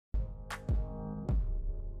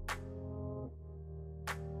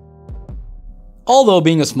Although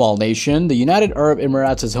being a small nation, the United Arab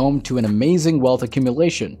Emirates is home to an amazing wealth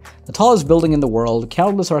accumulation, the tallest building in the world,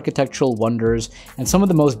 countless architectural wonders, and some of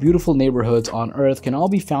the most beautiful neighborhoods on earth can all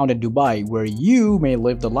be found in Dubai, where you may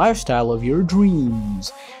live the lifestyle of your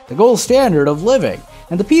dreams. The gold standard of living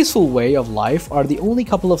and the peaceful way of life are the only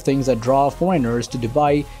couple of things that draw foreigners to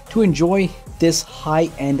Dubai to enjoy this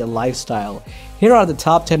high-end lifestyle. Here are the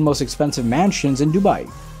top 10 most expensive mansions in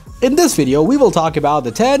Dubai. In this video, we will talk about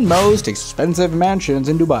the 10 most expensive mansions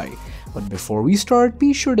in Dubai. But before we start,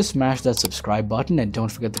 be sure to smash that subscribe button and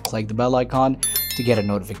don't forget to click the bell icon to get a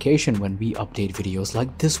notification when we update videos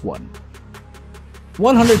like this one.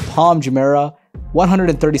 100 Palm Jumeirah,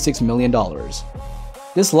 $136 million.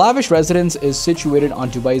 This lavish residence is situated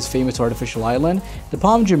on Dubai's famous artificial island. The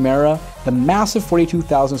Palm Jumeirah, the massive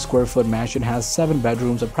 42,000 square foot mansion, has 7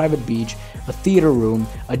 bedrooms, a private beach, a theater room,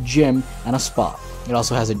 a gym, and a spa. It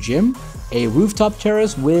also has a gym. A rooftop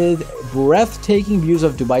terrace with breathtaking views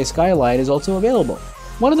of Dubai skyline is also available.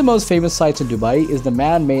 One of the most famous sites in Dubai is the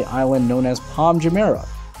man-made island known as Palm Jumeirah.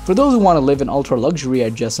 For those who want to live in ultra-luxury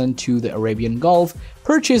adjacent to the Arabian Gulf,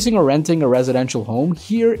 purchasing or renting a residential home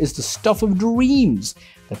here is the stuff of dreams.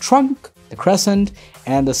 The trunk, the crescent,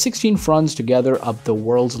 and the 16 fronts together up the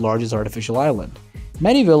world's largest artificial island.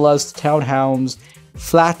 Many villas, townhomes,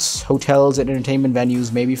 flats, hotels, and entertainment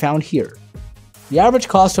venues may be found here. The average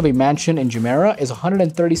cost of a mansion in Jumeirah is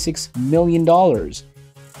 $136 million.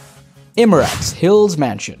 Emirates Hills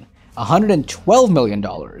Mansion, $112 million.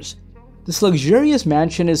 This luxurious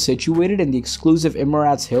mansion is situated in the exclusive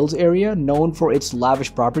Emirates Hills area, known for its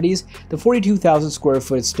lavish properties. The 42,000 square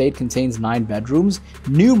foot estate contains 9 bedrooms,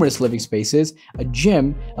 numerous living spaces, a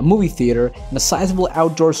gym, a movie theater, and a sizable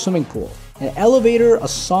outdoor swimming pool. An elevator, a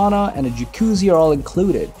sauna, and a jacuzzi are all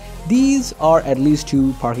included. These are at least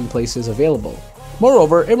 2 parking places available.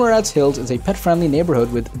 Moreover, Emirates Hills is a pet-friendly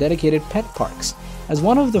neighborhood with dedicated pet parks. As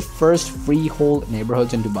one of the first freehold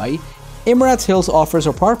neighborhoods in Dubai, Emirates Hills offers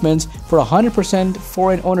apartments for 100%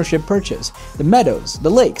 foreign ownership purchase. The meadows,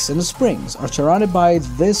 the lakes, and the springs are surrounded by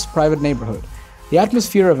this private neighborhood. The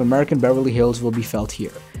atmosphere of American Beverly Hills will be felt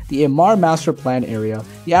here. The Emaar Master Plan area,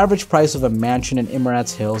 the average price of a mansion in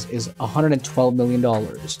Emirates Hills is $112 million.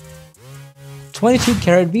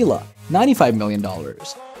 22-carat villa, $95 million.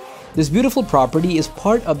 This beautiful property is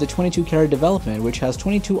part of the 22-carat development, which has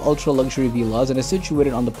 22 ultra-luxury villas and is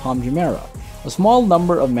situated on the Palm Jumeirah. A small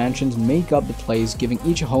number of mansions make up the place, giving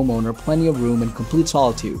each homeowner plenty of room and complete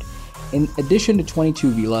solitude. In addition to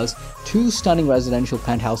 22 villas, 2 stunning residential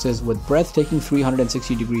penthouses with breathtaking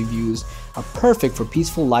 360-degree views are perfect for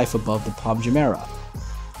peaceful life above the Palm Jumeirah.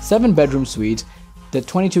 7-bedroom suites. The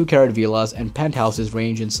 22-carat villas and penthouses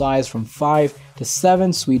range in size from 5 to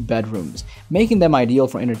 7 suite bedrooms, making them ideal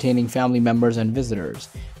for entertaining family members and visitors.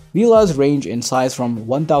 Villas range in size from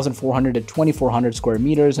 1,400 to 2,400 square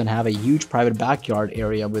meters and have a huge private backyard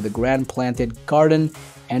area with a grand planted garden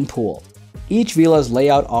and pool. Each villa's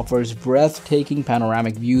layout offers breathtaking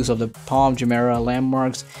panoramic views of the Palm Jumeirah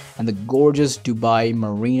landmarks and the gorgeous Dubai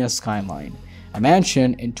Marina skyline. A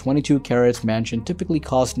mansion in 22-carat mansion typically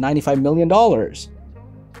costs $95 million.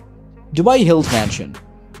 Dubai Hills Mansion.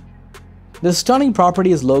 This stunning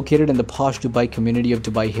property is located in the posh Dubai community of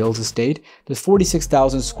Dubai Hills Estate. This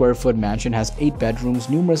 46,000 square foot mansion has 8 bedrooms,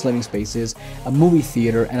 numerous living spaces, a movie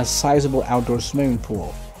theater, and a sizable outdoor swimming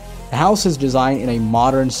pool. The house is designed in a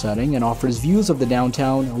modern setting and offers views of the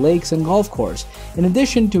downtown, lakes, and golf course. In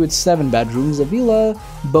addition to its 7 bedrooms, the villa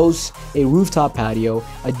boasts a rooftop patio,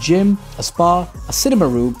 a gym, a spa, a cinema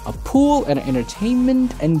room, a pool, and an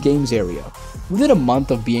entertainment and games area. Within a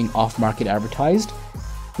month of being off-market advertised,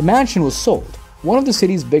 the mansion was sold. One of the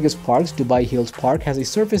city's biggest parks, Dubai Hills Park, has a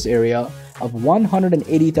surface area of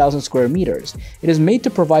 180,000 square meters. It is made to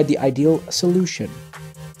provide the ideal solution.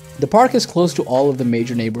 The park is close to all of the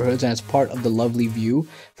major neighborhoods and is part of the lovely view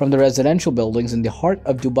from the residential buildings in the heart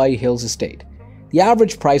of Dubai Hills Estate. The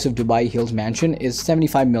average price of Dubai Hills Mansion is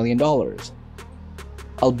 $75 million.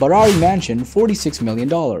 Al Barari Mansion, $46 million.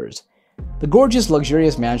 The gorgeous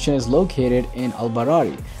luxurious mansion is located in Al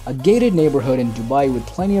Barari, a gated neighborhood in Dubai with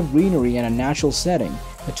plenty of greenery and a natural setting.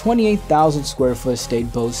 The 28,000 square foot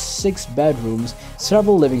estate boasts 6 bedrooms,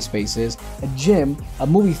 several living spaces, a gym, a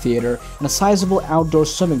movie theater, and a sizable outdoor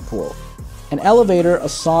swimming pool. An elevator, a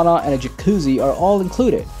sauna, and a jacuzzi are all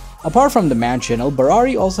included. Apart from the mansion, Al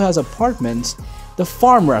Barari also has apartments, the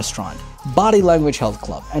farm restaurant, body language health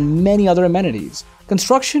club, and many other amenities.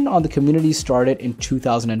 Construction on the community started in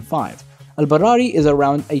 2005. Al Barari is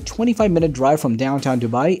around a 25-minute drive from downtown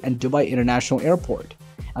Dubai and Dubai International Airport.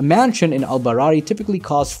 A mansion in Al Barari typically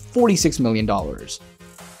costs $46 million.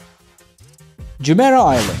 Jumeirah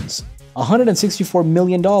Islands, $164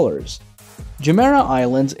 million. Jumeirah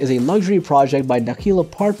Islands is a luxury project by Nakhil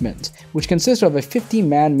Apartments, which consists of a 50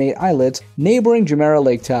 man-made islets neighboring Jumeirah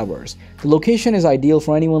Lake Towers. The location is ideal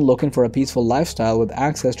for anyone looking for a peaceful lifestyle with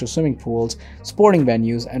access to swimming pools, sporting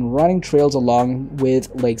venues, and running trails along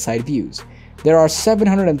with lakeside views. There are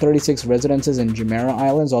 736 residences in Jumeirah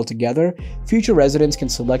Islands altogether. Future residents can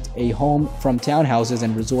select a home from townhouses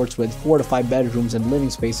and resorts with 4 to 5 bedrooms and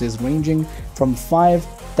living spaces ranging from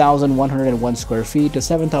 5,101 square feet to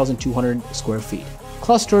 7,200 square feet.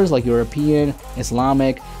 Clusters like European,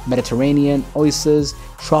 Islamic, Mediterranean, oasis,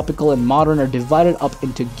 tropical, and modern are divided up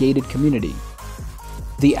into gated community.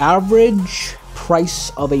 The average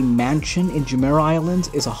price of a mansion in Jumeirah Islands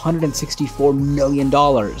is $164 million.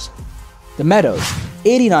 The Meadows,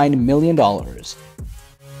 $89 million.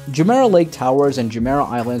 Jumeirah Lake Towers and Jumeirah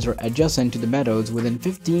Islands are adjacent to the Meadows. Within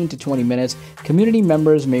 15 to 20 minutes, community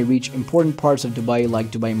members may reach important parts of Dubai like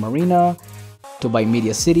Dubai Marina, Dubai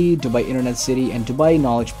Media City, Dubai Internet City, and Dubai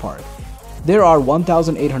Knowledge Park. There are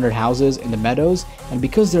 1,800 houses in the Meadows, and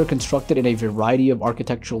because they're constructed in a variety of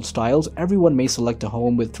architectural styles, everyone may select a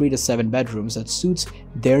home with 3 to 7 bedrooms that suits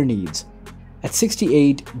their needs. At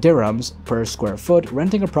 68 dirhams per square foot,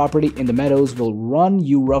 renting a property in the Meadows will run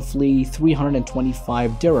you roughly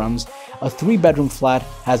 325 dirhams. A 3-bedroom flat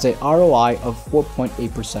has a ROI of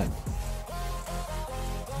 4.8%.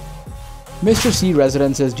 Mr. C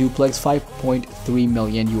Residences Duplex, $5.3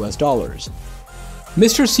 million.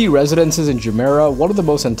 Mr. C Residences in Jumeirah, one of the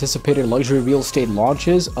most anticipated luxury real estate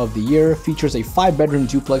launches of the year, features a 5-bedroom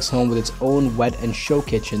duplex home with its own wet and show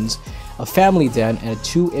kitchens, a family den, and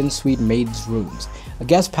 2 en-suite maids' rooms, a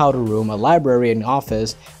guest powder room, a library and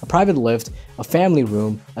office, a private lift, a family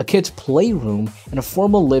room, a kids' playroom, and a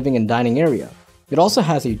formal living and dining area. It also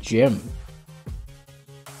has a gym.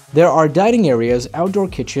 There are dining areas, outdoor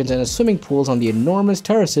kitchens, and swimming pools on the enormous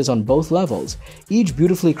terraces on both levels. Each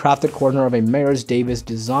beautifully crafted corner of a Mayors Davis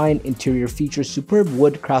design interior features superb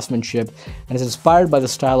wood craftsmanship and is inspired by the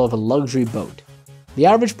style of a luxury boat. The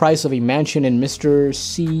average price of a mansion in Mr.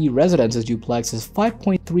 C Residences Duplex is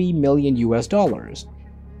 $5.3 million.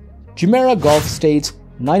 Jumeirah Gulf States,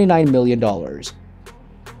 $99 million.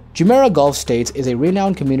 Jumeirah Gulf States is a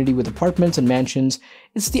renowned community with apartments and mansions.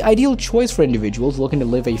 It's the ideal choice for individuals looking to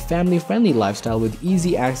live a family-friendly lifestyle with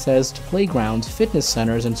easy access to playgrounds, fitness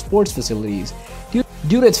centers, and sports facilities.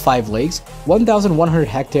 Due to its 5 lakes, 1,100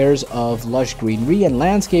 hectares of lush greenery, and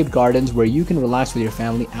landscaped gardens where you can relax with your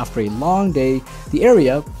family after a long day, the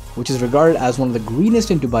area, which is regarded as one of the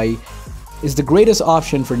greenest in Dubai, is the greatest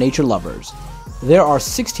option for nature lovers. There are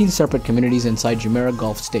 16 separate communities inside Jumeirah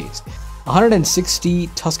Gulf States. 160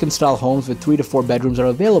 Tuscan-style homes with 3 to 4 bedrooms are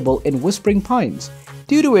available in Whispering Pines.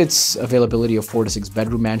 Due to its availability of 4 to 6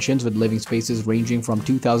 bedroom mansions with living spaces ranging from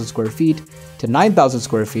 2,000 square feet to 9,000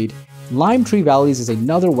 square feet, Lime Tree Valleys is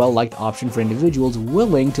another well-liked option for individuals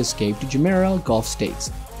willing to escape to Jumeirah Gulf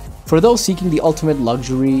States. For those seeking the ultimate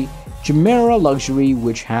luxury, Jumeirah Luxury,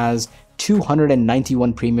 which has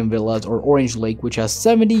 291 premium villas, or Orange Lake, which has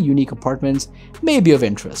 70 unique apartments, may be of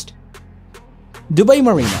interest. Dubai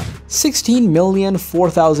Marina,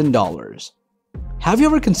 $16,004,000. Have you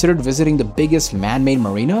ever considered visiting the biggest man-made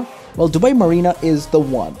marina? Well, Dubai Marina is the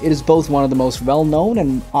one. It is both one of the most well-known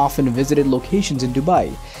and often visited locations in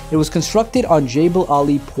Dubai. It was constructed on Jebel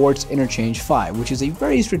Ali Port's Interchange 5, which is a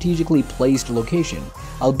very strategically placed location.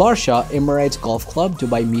 Al Barsha, Emirates Golf Club,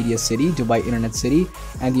 Dubai Media City, Dubai Internet City,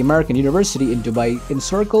 and the American University in Dubai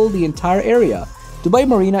encircle the entire area. Dubai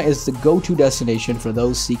Marina is the go-to destination for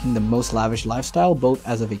those seeking the most lavish lifestyle, both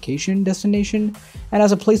as a vacation destination and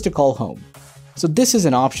as a place to call home. So this is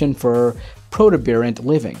an option for protuberant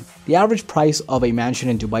living. The average price of a mansion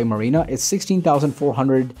in Dubai Marina is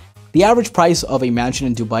 $16,400. The average price of a mansion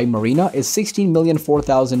in Dubai Marina is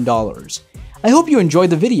 $16,004,000. I hope you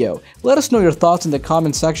enjoyed the video. Let us know your thoughts in the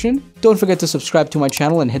comment section. Don't forget to subscribe to my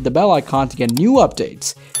channel and hit the bell icon to get new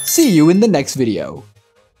updates. See you in the next video.